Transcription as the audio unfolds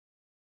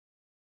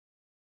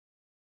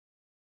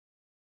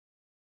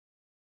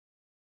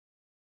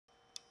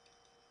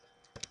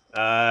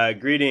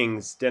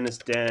Greetings, Dennis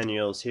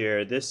Daniels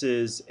here. This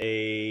is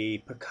a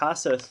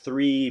Picasa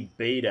 3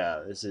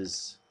 beta. This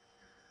is,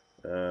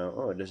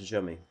 oh, it doesn't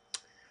show me.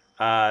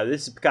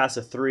 This is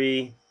Picasa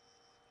 3,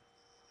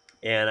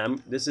 and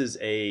this is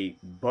a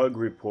bug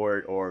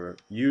report or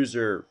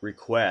user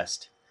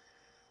request.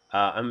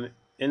 I'm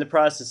in the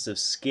process of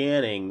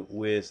scanning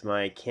with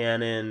my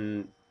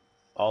Canon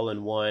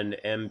all-in-one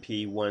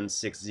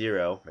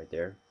MP160, right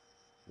there,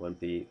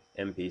 1P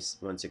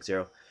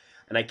MP160,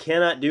 and I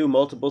cannot do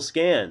multiple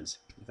scans.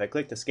 If I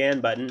click the scan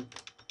button,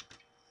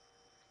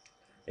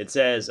 it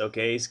says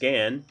okay,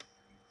 scan,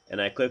 and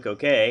I click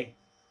OK,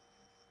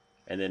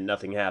 and then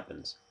nothing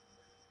happens.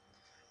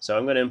 So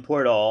I'm going to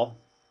import all,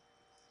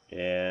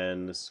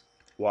 and let's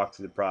walk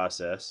through the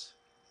process.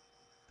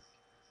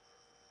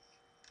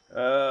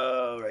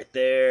 Right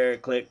there,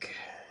 click,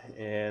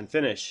 and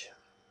finish.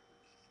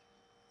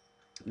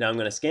 Now I'm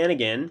going to scan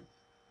again.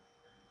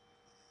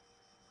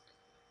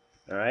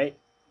 Alright,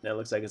 that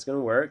looks like it's going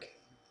to work.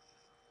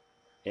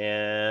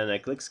 And I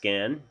click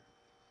scan.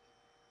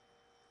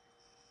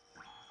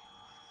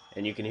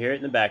 And you can hear it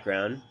in the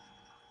background.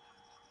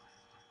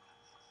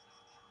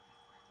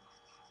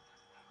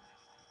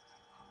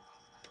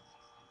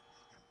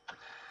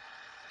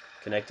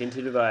 Connecting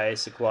to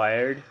device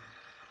acquired,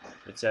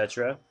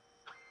 etc.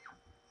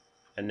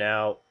 And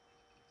now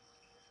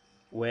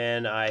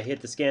when I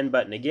hit the scan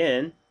button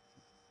again,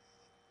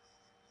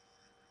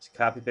 just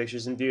copy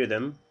pictures and view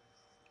them,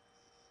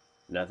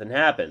 nothing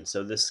happens.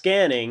 So the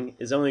scanning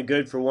is only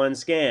good for one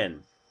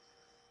scan.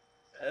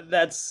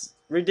 That's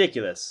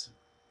ridiculous.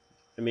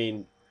 I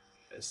mean,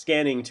 a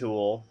scanning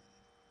tool,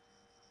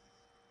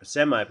 a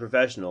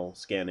semi-professional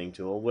scanning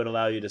tool, would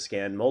allow you to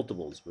scan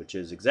multiples, which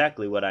is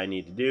exactly what I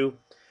need to do.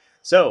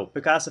 So,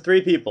 Picasa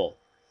 3 people,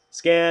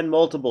 scan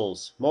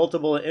multiples,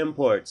 multiple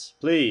imports,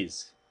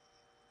 please.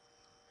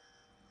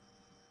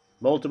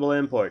 Multiple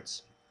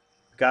imports.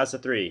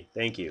 Picasa 3,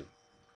 thank you.